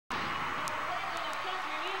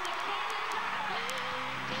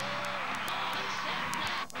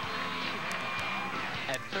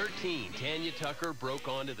13, Tanya Tucker broke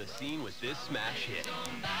onto the scene with this smash hit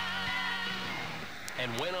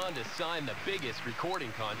and went on to sign the biggest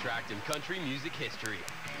recording contract in country music history.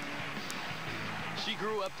 She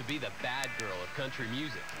grew up to be the bad girl of country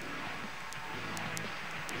music.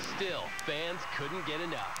 Still, fans couldn't get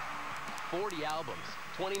enough. 40 albums,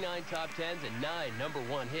 29 top 10s, and 9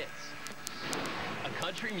 #1 hits. A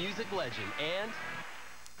country music legend and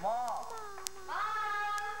Mom.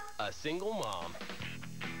 a single mom.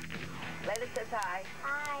 Layla says hi.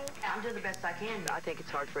 Hi. I'm doing the best I can. I think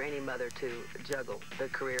it's hard for any mother to juggle the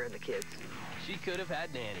career and the kids. She could have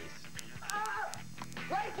had nannies.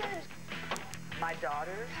 Grayson! My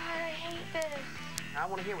daughter. God, I hate this. I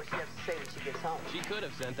want to hear what she has to say when she gets home. She could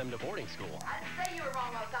have sent them to boarding school. I didn't say you were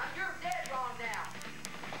wrong all the time. You're dead wrong now.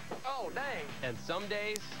 Oh, dang. And some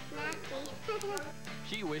days, Nasty.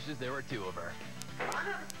 she wishes there were 2 of her. I'm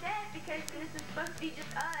upset because this is supposed to be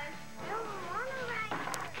just us. I don't want to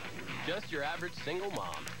ride. Just your average single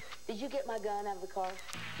mom. Did you get my gun out of the car?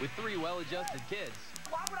 With 3 well-adjusted kids.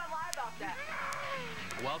 Why would I lie about that?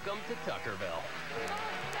 Welcome to Tuckerville.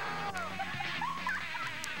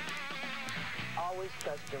 Always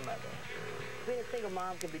trust your mother. Being a single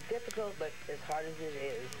mom can be difficult, but as hard as it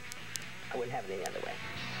is, I wouldn't have it any other way.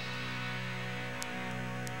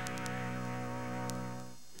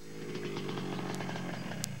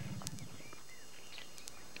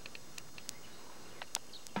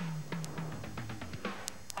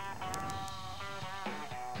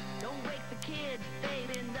 Don't wake the kids, they've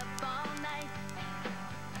been up all night.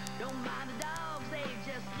 Don't mind the dogs, they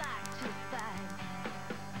just like to fight.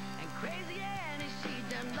 And crazy Annie, she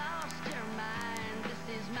done lost her mind. This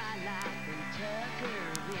is my life in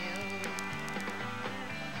Tuckerville.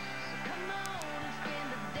 So come on and spend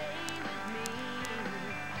the day with me.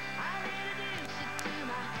 I'll introduce you to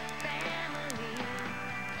my family.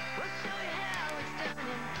 We'll show you how it's done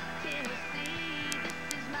in Tennessee. This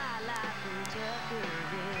is my life in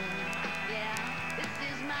Tuckerville. Yeah, this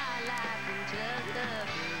is my life in Tuckerville.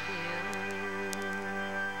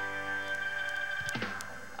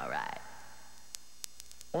 All right.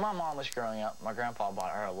 When my mom was growing up, my grandpa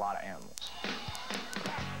bought her a lot of animals.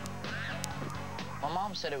 My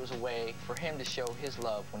mom said it was a way for him to show his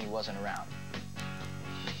love when he wasn't around.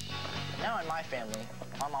 Now in my family,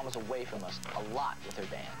 my mom was away from us a lot with her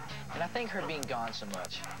band. And I think her being gone so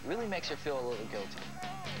much really makes her feel a little guilty.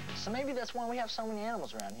 So maybe that's why we have so many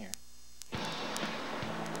animals around here.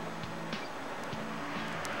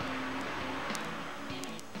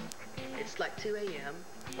 It's like 2 a.m.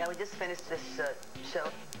 Yeah, we just finished this show.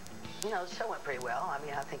 You know, the show went pretty well. I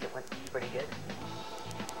mean, I think it went pretty good.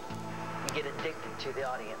 You get addicted to the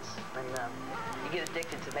audience, and you get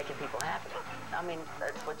addicted to making people happy. I mean,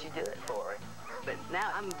 that's what you do it for. But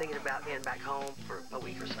now I'm thinking about being back home for a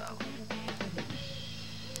week or so.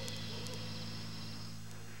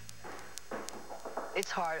 It's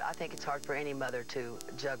hard. I think it's hard for any mother to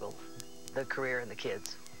juggle the career and the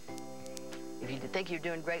kids. If you think you're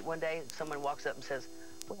doing great one day, someone walks up and says,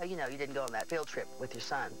 well, you know, you didn't go on that field trip with your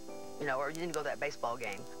son, you know, or you didn't go to that baseball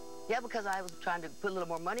game. Yeah, because I was trying to put a little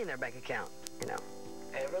more money in their bank account, you know.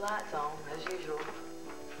 Every light's on, as usual.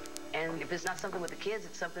 And if it's not something with the kids,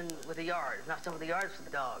 it's something with the yard. If not something with the yard, it's with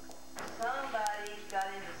the dog. Somebody's got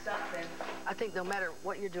into something. I think no matter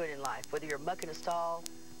what you're doing in life, whether you're mucking a stall,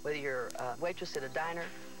 whether you're a waitress at a diner,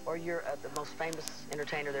 or you're the most famous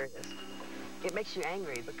entertainer there is, it makes you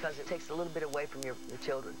angry because it takes a little bit away from your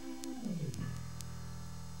children.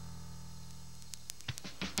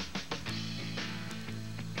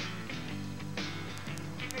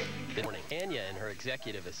 This morning, Tanya and her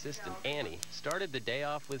executive assistant, Annie, started the day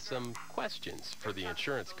off with some questions for the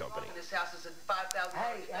insurance company. This house is at $5,000.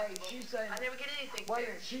 Hey, she's saying... I never get anything. Wait a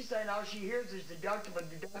minute, she's saying all she hears is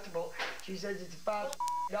deductible. She says it's $5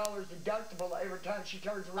 deductible every time she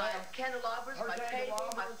turns around. My candelabras, Her my table,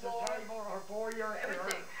 my floor. her table, her foyer,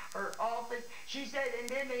 everything. Her office. She said, and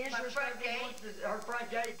then the insurance front company gate. wants her front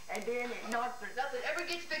gate, and then it knocked her. Nothing ever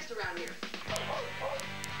gets fixed around here.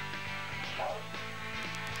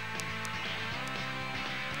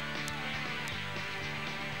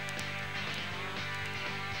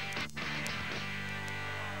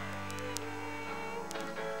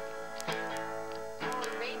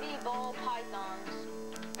 Baby ball pythons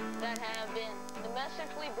that have been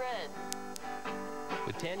domestically bred.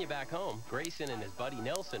 With Tanya back home, Grayson and his buddy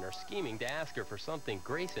Nelson are scheming to ask her for something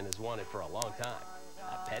Grayson has wanted for a long time,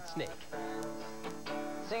 a pet snake.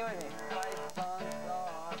 Sing with me.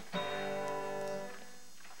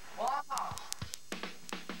 Wow!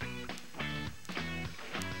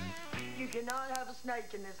 You cannot have a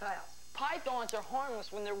snake in this house. pythons are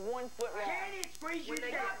harmless when they're 1 foot long. Can it squeeze you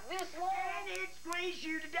to death? This long. Can it squeeze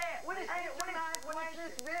you to death? When it's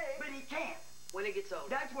this big. But he can't. When it gets older.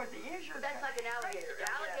 That's what the insurance. That's like an alligator.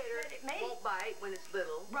 Alligator won't bite when it's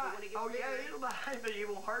little. Right. But when it gets Oh, yeah, bigger, it'll bite, but it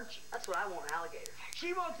won't hurt you. that's what I want, alligator.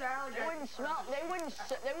 She wants the alligator. They wouldn't smell. They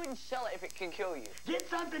wouldn't sell it if it could kill you. Get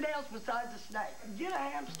something else besides a snake. Get a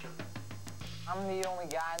hamster. I'm the only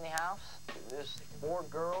guy in the house. There's 4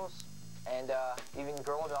 girls and even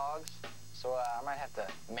girl dogs. So I might have to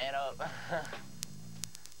man up.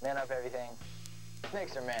 Man up everything.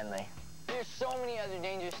 Snakes are manly. There's so many other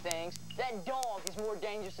dangerous things. That dog is more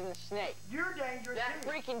dangerous than the snake. You're dangerous, That too.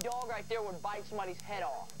 freaking dog right there would bite somebody's head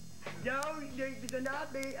off. No, there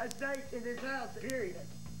cannot be a snake in this house, period.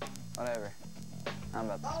 Whatever. I'm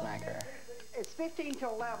about to smack her. It's 15 to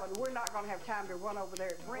 11. We're not going to have time to run over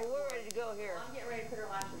there. Well, we're ready to go here. I'm getting ready to put her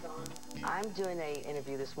lashes on. I'm doing an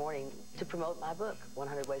interview this morning to promote my book,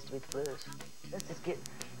 100 Ways to Beat the Blues. Let's just get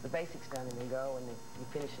the basics done and then go, and then you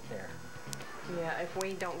finish it there. Yeah, if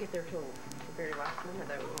we don't get there till the very last minute,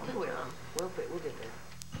 though, we won't. We'll get there.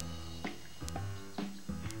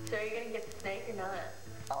 So are you going to get the snake or not?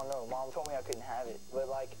 I don't know. Mom told me I couldn't have it, but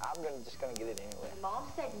like I'm just gonna get it anyway. Mom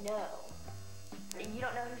said no. You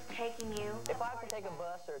don't know who's taking you. If I have to take a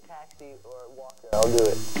bus or a taxi or a walker, I'll do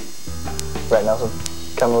it. Right, Nelson?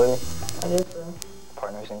 Coming with me? I do so.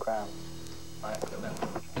 Partners in crime. All right, go down.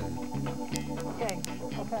 Okay.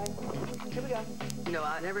 Here we go. You know,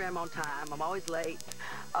 I never am on time. I'm always late.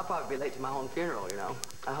 I'll probably be late to my own funeral, you know.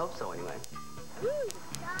 I hope so, anyway. Woo!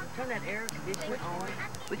 Turn that air conditioner on.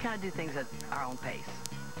 We kind of do things at our own pace.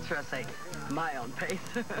 Should I say, my own pace?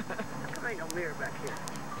 How come ain't no mirror back here?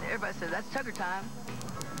 Everybody says, that's Tucker time.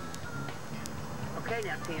 Okay,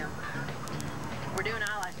 now, Tim. We're doing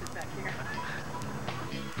eyelashes back here.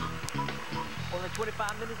 Only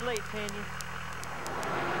 25 minutes late, Tanya.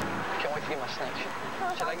 Can't wait to get my snake.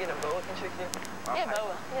 Should I get a boa constrictor? Yeah,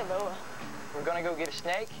 boa. Yeah, boa. We're gonna go get a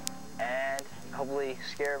snake and hopefully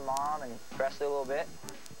scare Mom and Presley a little bit.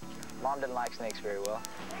 Mom doesn't like snakes very well.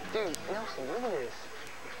 Dude, Nelson, look at this.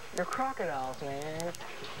 They're crocodiles, man. Did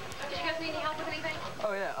you guys need any help with anything?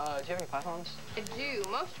 Oh, yeah. Do you have any pythons? I do.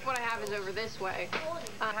 Most of what I have is over this way.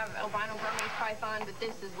 I have albino Burmese python, but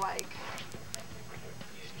this is like...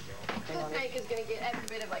 This snake is going to get every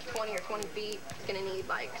bit of like 20 or 20 feet. It's going to need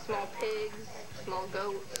like small pigs, small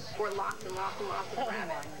goats, or lots and lots and lots of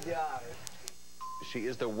rabbits. Oh, my gosh. She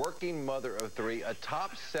is the working mother of 3, a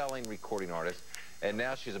top-selling recording artist, and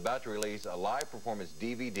now she's about to release a live performance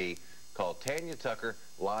DVD called Tanya Tucker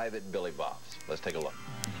Live at Billy Bob's. Let's take a look.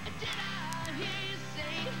 Did I hear you say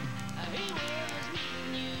he was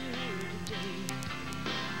meeting you today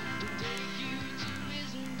to take you to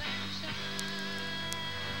his mansion?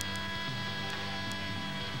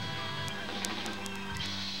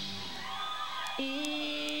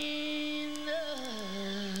 In the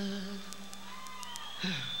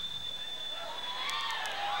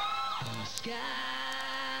sky.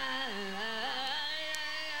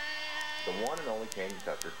 The one and only Tanya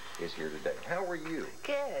Tucker is here today. How are you?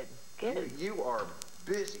 Good. You are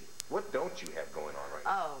busy. What don't you have going on right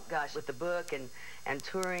now? Oh, gosh, with the book and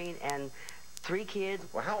touring and 3 kids.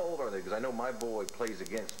 Well, how old are they? Because I know my boy plays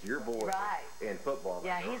against your boy Right. in football.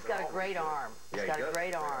 Yeah, he's got a great arm. He's got a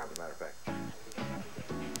great arm. As a matter of fact.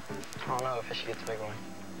 I don't know if she gets a big one.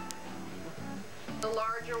 The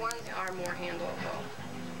larger ones are more handleable.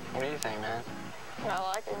 What do you think, man? I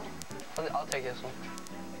like it. I'll take this one.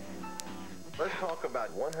 Let's talk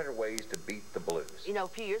about 100 ways to beat the blues. You know, a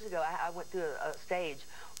few years ago, I went through a stage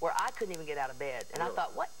where I couldn't even get out of bed. And Really? I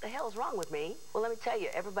thought, what the hell is wrong with me? Well, let me tell you,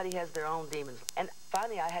 everybody has their own demons. And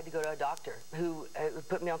finally, I had to go to a doctor who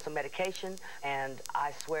put me on some medication, and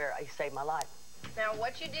I swear he saved my life. Now,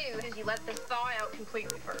 what you do is you let this thaw out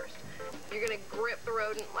completely first. You're going to grip the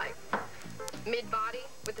rodent like mid-body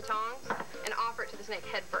with the tongs and offer it to the snake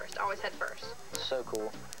head first, always head first. So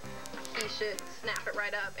cool. He should snap it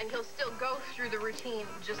right up, and he'll still go through the routine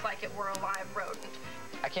just like it were a live rodent.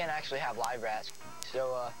 I can't actually have live rats,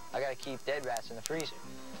 so I gotta keep dead rats in the freezer.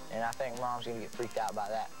 And I think Mom's gonna get freaked out by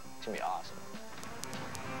that. It's gonna be awesome.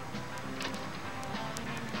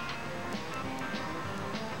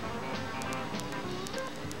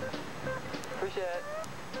 Appreciate it.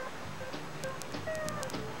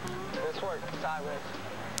 Let's work sideways.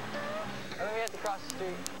 And then we have to cross the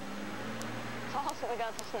street. It's awesome we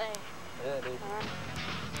got the snake. Yeah, dude.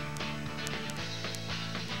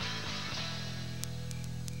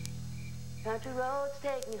 Country roads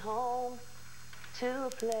take me home to a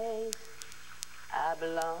place I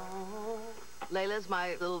belong. Layla's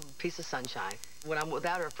my little piece of sunshine. When I'm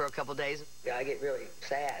without her for a couple days, I get really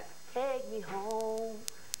sad. Take me home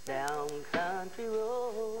Down country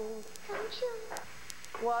road.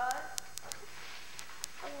 What?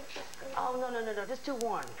 Oh, no, no, no, no. Just do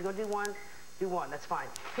one. If you're going to do one. That's fine.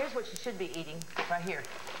 Here's what you should be eating right here.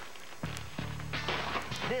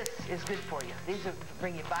 This is good for you. These will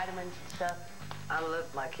bring you vitamins and stuff. I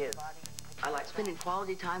love my kids. I like spending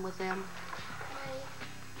quality time with them.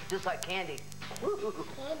 Just like candy.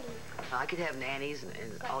 Candy. I could have nannies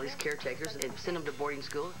and all these caretakers and send them to boarding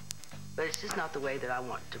school, but it's just not the way that I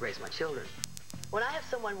want to raise my children. When I have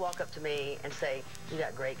someone walk up to me and say, you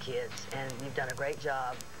got great kids and you've done a great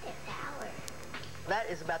job, It's ours. that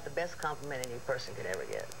is about the best compliment any person could ever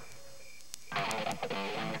get.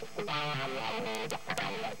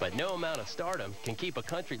 But no amount of stardom can keep a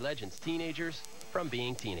country legend's teenagers from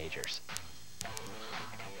being teenagers.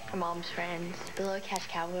 Our mom's friends, the Little Cash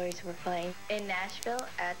Cowboys, were playing in Nashville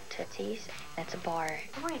at Tootsie's. That's a bar.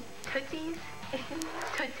 Wait, Tootsie's?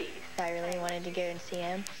 Tootsie's. I really wanted to go and see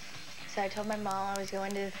him. So I told my mom I was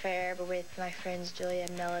going to the fair, but with my friends Julia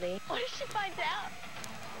and Melody. What if she finds out?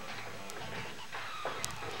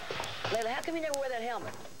 Layla, how come you never wear that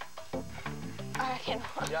helmet? I can.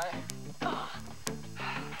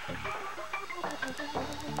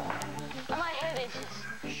 My head itches.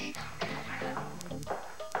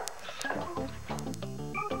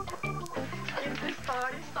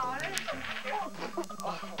 Started.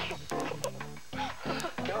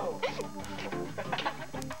 Go.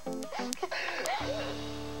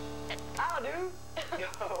 I'll do.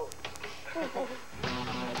 Go.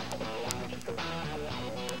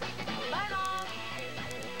 Bye, Mom.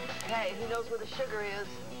 Hey, who knows where the sugar is?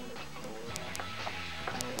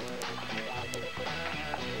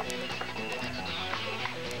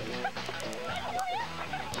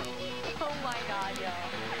 Oh my God, y'all.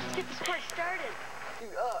 Let's get this party started.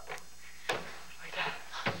 Dude, up. Like that.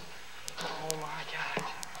 Oh my God.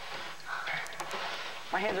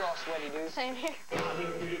 My hands are all sweaty, dude. Same here. I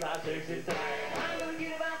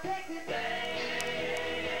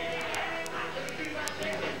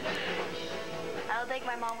don't think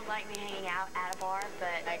my mom would like me hanging out at a bar,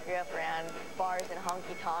 but I grew up around bars and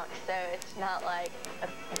honky-tonks, so it's not like a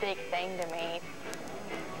big thing to me.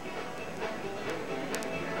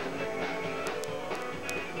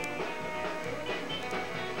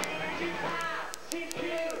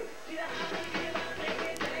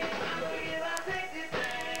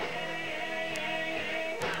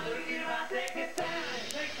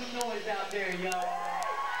 Out there, y'all.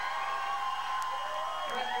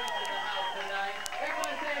 Presley's in the house tonight.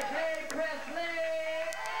 Everyone say, hey, Presley!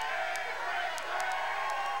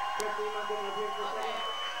 Presley, you want to come up here for a second?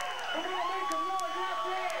 Come on, make some noise out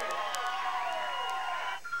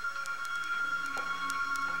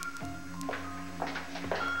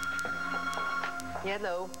there!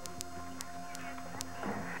 Hello.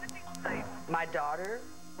 My daughter,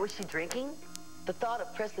 was she drinking? The thought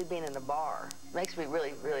of Presley being in a bar makes me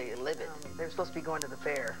really, really livid. They were supposed to be going to the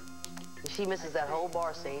fair. If she misses that whole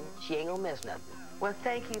bar scene, she ain't gonna miss nothing. Well,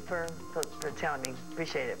 thank you for telling me.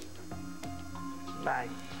 Appreciate it. Bye.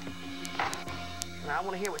 Now, I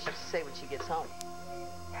want to hear what she has to say when she gets home.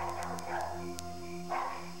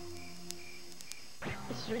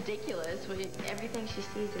 It's ridiculous. Everything she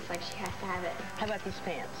sees, it's like she has to have it. How about these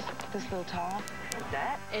pants? This little top? Like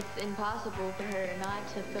that? It's impossible for her not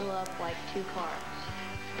to fill up like 2 cars.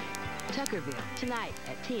 Tuckerville, tonight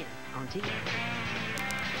at 10 on TV.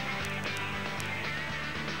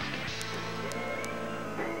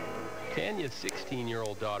 Tanya's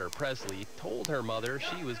 16-year-old daughter, Presley, told her mother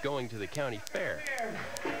she was going to the county fair.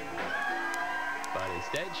 But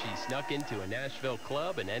instead, she snuck into a Nashville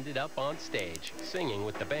club and ended up on stage, singing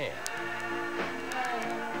with the band.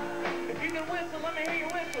 If you can whistle, let me hear you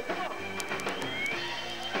whistle. Come on.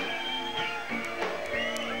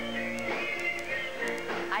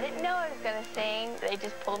 I didn't know I was going to sing. They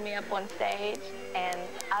just pulled me up on stage, and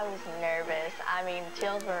I was nervous. I mean,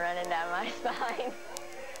 chills were running down my spine.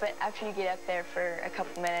 But after you get up there for a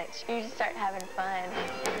couple minutes, you just start having fun.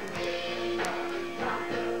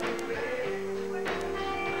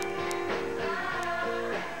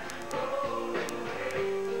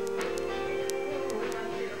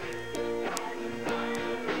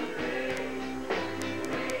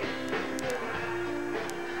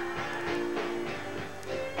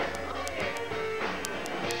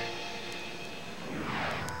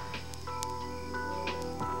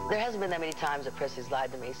 There hasn't been that many times that Presley's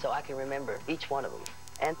lied to me, so I can remember each one of them.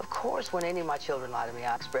 And of course, when any of my children lie to me,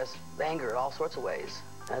 I express anger in all sorts of ways.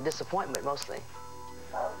 Disappointment, mostly.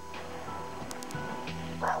 We're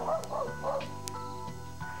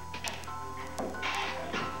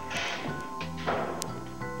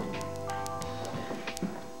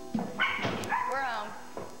home.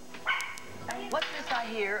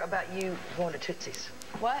 about you going to Tootsie's.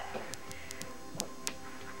 What?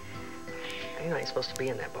 You're not even supposed to be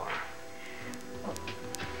in that bar.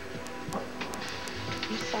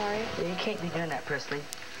 I'm sorry. Yeah, you can't be doing that, Presley.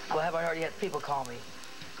 Well, have I already had people call me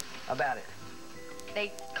about it?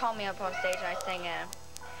 They called me up on stage and I sang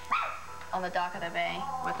on the dock of the bay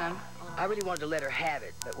with them. I really wanted to let her have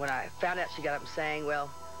it, but when I found out she got up and sang,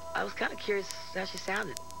 well, I was kind of curious how she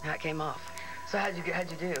sounded, how it came off. So how'd you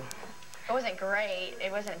do? It wasn't great.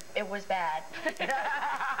 It was bad. There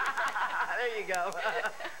you go.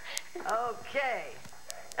 Okay.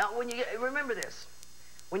 Now, remember this.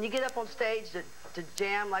 When you get up on stage to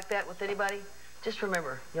jam like that with anybody, just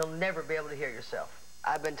remember, you'll never be able to hear yourself.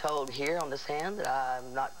 I've been told here on this hand that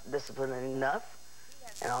I'm not disciplined enough,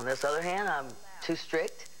 and on this other hand, I'm too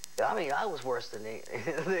strict. I mean, I was worse than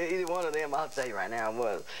either one of them, I'll tell you right now, I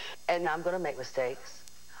was. And I'm going to make mistakes.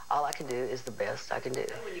 All I can do is the best I can do.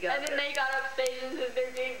 And then they got up stage and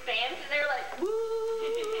they're doing fans, and they were like, woo!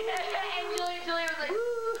 And Julia was like,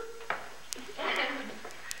 woo!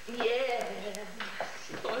 Yeah.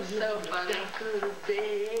 It was so funny.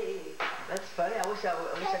 That's funny. I wish I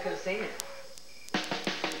could have seen it.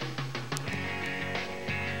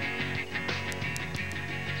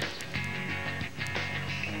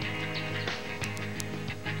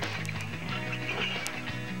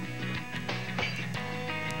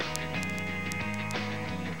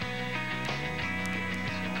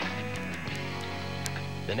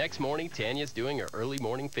 The next morning, Tanya's doing her early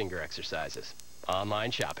morning finger exercises.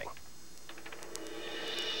 Online shopping.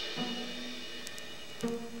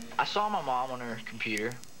 I saw my mom on her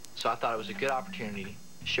computer, so I thought it was a good opportunity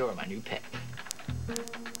to show her my new pet.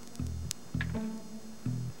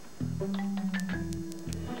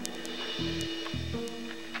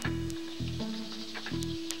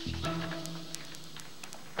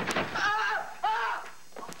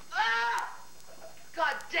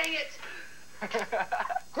 God dang it!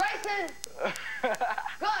 Grayson!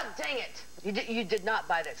 God dang it! You did not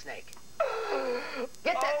buy that snake.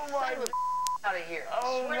 Get that son of a out of here.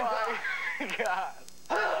 Oh my God.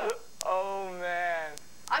 Oh man.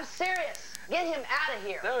 I'm serious. Get him out of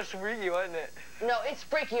here. That was freaky, wasn't it? No, it's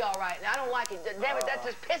freaky, all right. I don't like it. Damn it, that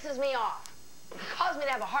just pisses me off. It caused me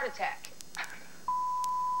to have a heart attack.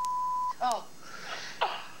 Oh.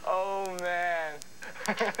 Oh man.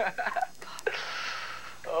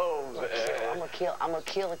 Oh man. I'm gonna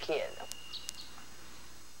kill a kid.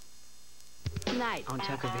 Tonight on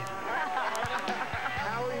Tuckerville.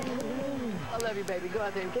 I love you, baby. Go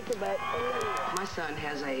out there and kick the butt. My son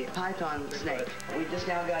has a python snake. We just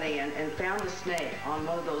now got in and found a snake on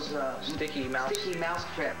one of those sticky mouse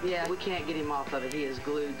trap. Yeah, we can't get him off of it. He is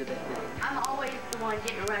glued to that thing. I'm always the one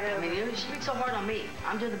getting right over. I mean, you should be so hard on me.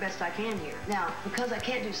 I'm doing the best I can here. Now, because I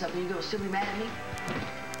can't do something, you're gonna still be mad at me?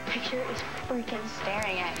 Picture is freaking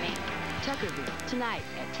staring at me. Tuckerville, tonight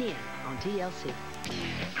at 10 on TLC.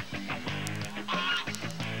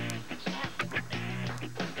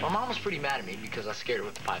 My mom was pretty mad at me because I scared her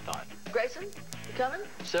with the python. Grayson, you coming?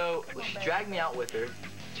 So she dragged me out with her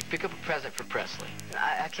to pick up a present for Presley.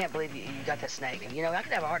 I can't believe you got that snake. You know, I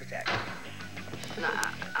could have a heart attack. No,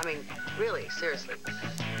 I mean, really, seriously.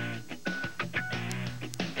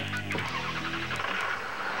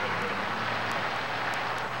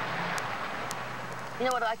 You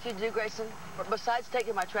know what I'd like you to do, Grayson? Besides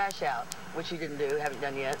taking my trash out, which you didn't do, haven't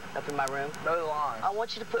done yet, up in my room. Mow the lawn. I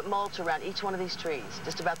want you to put mulch around each one of these trees.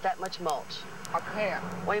 Just about that much mulch. I can't.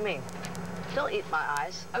 What do you mean? Don't eat my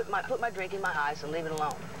eyes. Put my drink in my eyes and leave it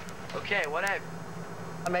alone. Okay, whatever.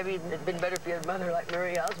 Or maybe it'd been better if you had a mother like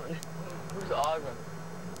Marie Osmond. Who's the Osmond?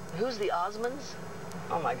 Who's the Osmonds?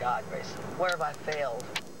 Oh my God, Grayson. Where have I failed?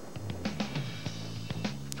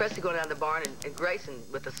 Presley going down to the barn and Grayson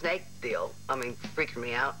with the snake deal, I mean, freaking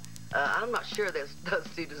me out. I'm not sure those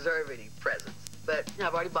two deserve any presents. But, you know,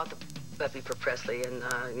 I've already bought the puppy for Presley, and,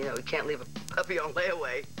 you know, we can't leave a puppy on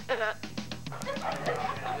layaway.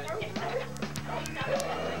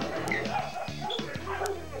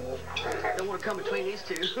 Don't want to come between these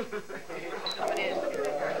two. Coming in.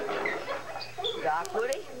 Doc,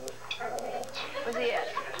 Woody? Where's he at?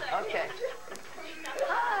 Okay.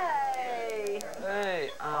 Hi. Hey.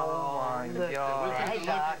 Oh, my God. Hey, We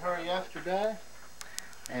Doc. looked at her yesterday,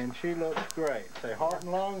 and she looks great. Say, heart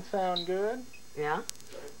and lungs sound good. Yeah?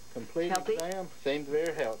 Complete Healthy? exam seems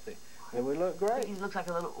very healthy. And we look great. He looks like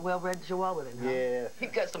a little well-bred chihuahua then, huh? Yeah.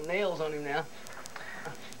 He's got some nails on him now.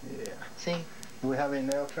 Yeah. See? Do we have any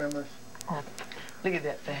nail trimmers? Oh, look at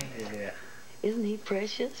that face. Yeah. Isn't he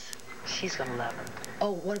precious? She's gonna love him.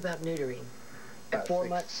 Oh, what about neutering? At 4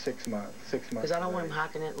 months? 6 months. 6 months. Because I don't want him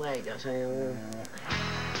hocking that leg. I'll tell you.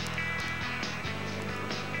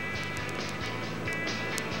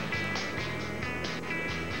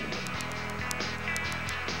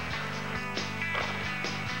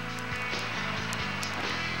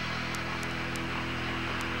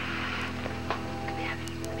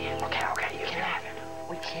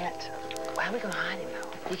 can't. How are we gonna hide him though?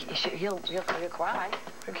 He'll cry.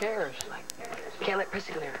 Who cares? Like, you can't let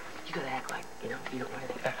Presley go there. You gotta act like, you know, you don't know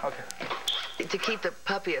anything. Yeah, okay. To keep the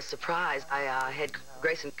puppy a surprise, I had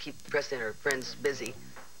Grayson keep Presley and her friends busy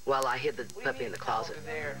while I hid the puppy in the closet.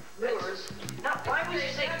 Lures. No, why would you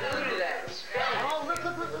say glue to that? Oh, look.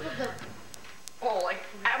 Oh, like,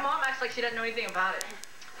 Mom acts like she doesn't know anything about it.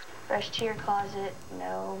 Rush to your closet,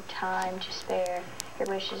 no time to spare. Your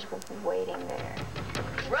wishes will be waiting there.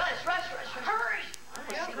 Rush. Hurry.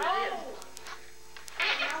 Go.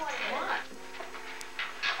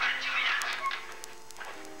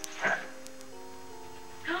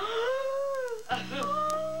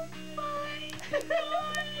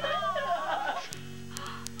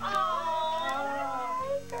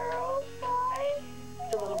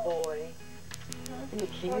 It's a little boy. Isn't he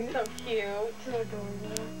cute? Oh, so cute. So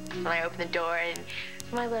adorable. When I opened the door and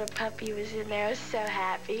my little puppy was in there, I was so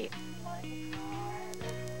happy.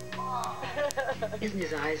 Isn't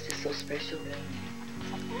his eyes just so special?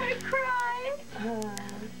 I cried.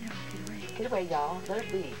 Get away, y'all. Let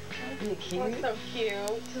it be. Isn't he cute? Oh, so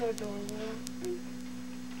cute. So adorable.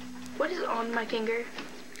 What is on my finger?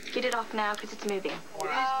 Get it off now because it's moving. Oh,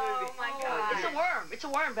 my God. It's a worm. It's a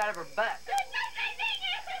worm out of her butt.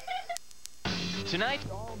 Tonight,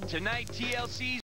 TLC's